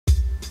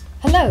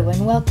Hello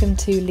and welcome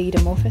to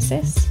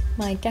Leadermorphosis.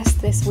 My guest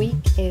this week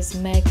is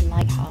Meg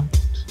Lightheart.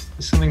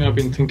 It's something I've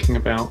been thinking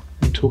about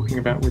and talking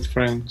about with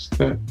friends,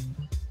 that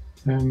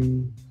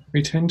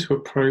we tend to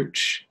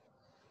approach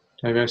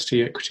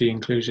diversity, equity,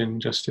 inclusion,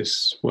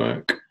 justice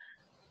work,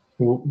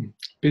 or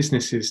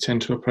businesses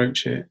tend to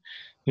approach it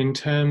in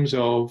terms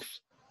of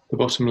the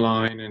bottom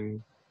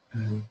line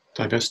and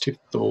diversity of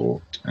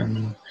thought,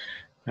 and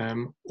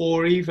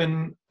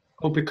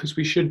or because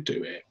we should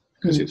do it,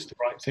 because it's the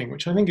right thing,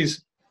 which I think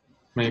is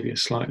maybe a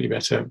slightly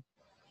better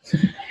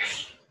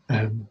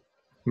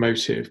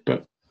motive.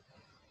 But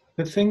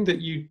the thing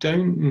that you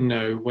don't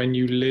know when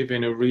you live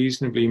in a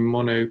reasonably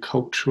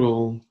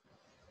monocultural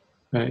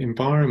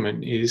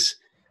environment is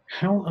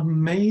how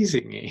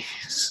amazing it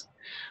is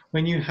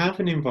when you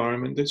have an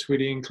environment that's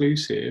really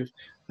inclusive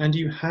and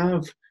you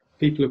have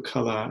people of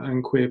colour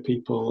and queer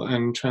people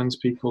and trans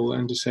people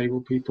and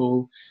disabled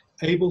people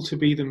able to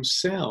be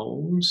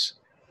themselves.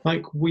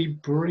 Like, we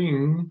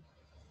bring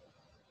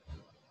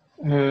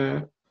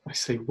I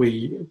say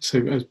we, so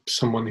as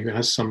someone who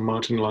has some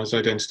marginalised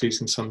identities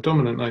and some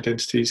dominant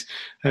identities,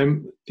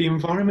 the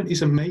environment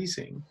is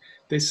amazing.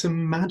 There's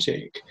some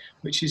magic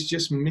which is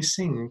just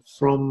missing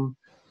from,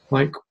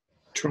 like,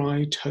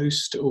 dry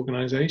toast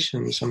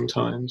organisations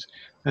sometimes,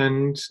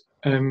 and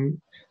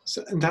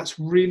that's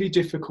really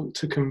difficult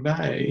to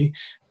convey,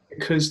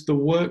 because the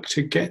work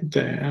to get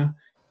there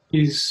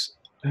is,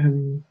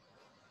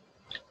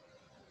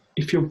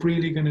 if you're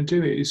really going to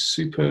do it, is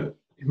super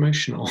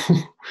emotional.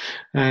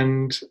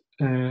 And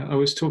I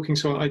was talking,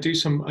 so I do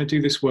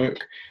this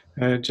work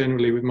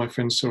generally with my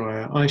friend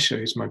Soraya Aisha,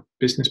 who's my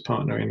business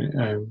partner in it.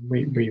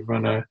 We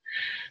run at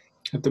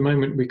the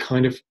moment we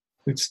kind of,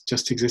 it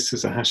just exists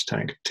as a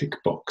hashtag,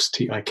 tickbox,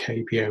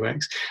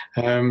 TIKBOX,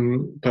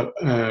 but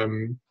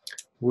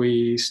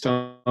we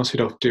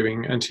started off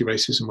doing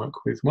anti-racism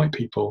work with white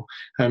people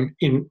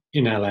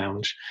in our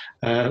lounge.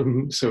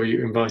 So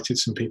we invited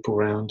some people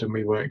around and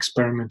we were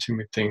experimenting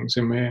with things,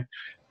 and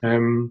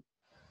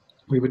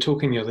we were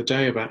talking the other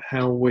day about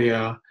how we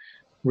are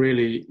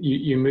really,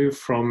 you move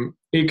from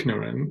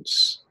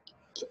ignorance,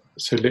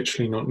 so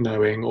literally not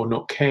knowing or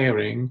not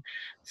caring,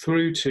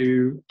 through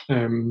to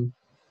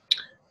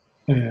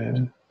shoulds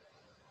and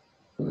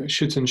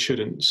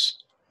shouldn'ts.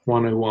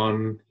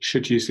 101,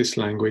 should use this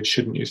language,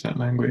 shouldn't use that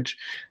language.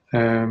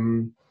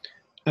 And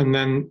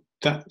then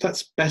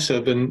that's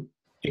better than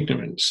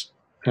ignorance.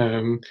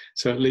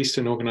 So at least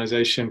an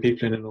organisation,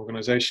 people in an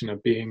organisation are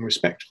being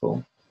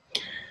respectful.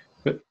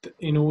 But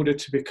in order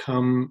to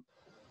become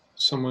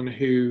someone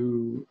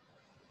who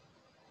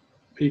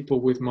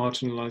people with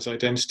marginalised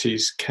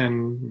identities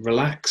can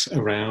relax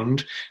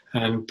around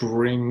and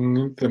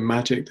bring the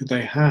magic that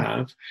they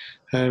have,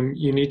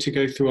 you need to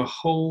go through a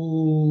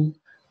whole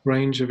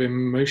range of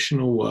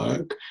emotional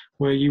work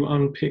where you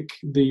unpick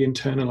the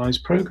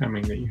internalised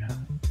programming that you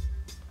have.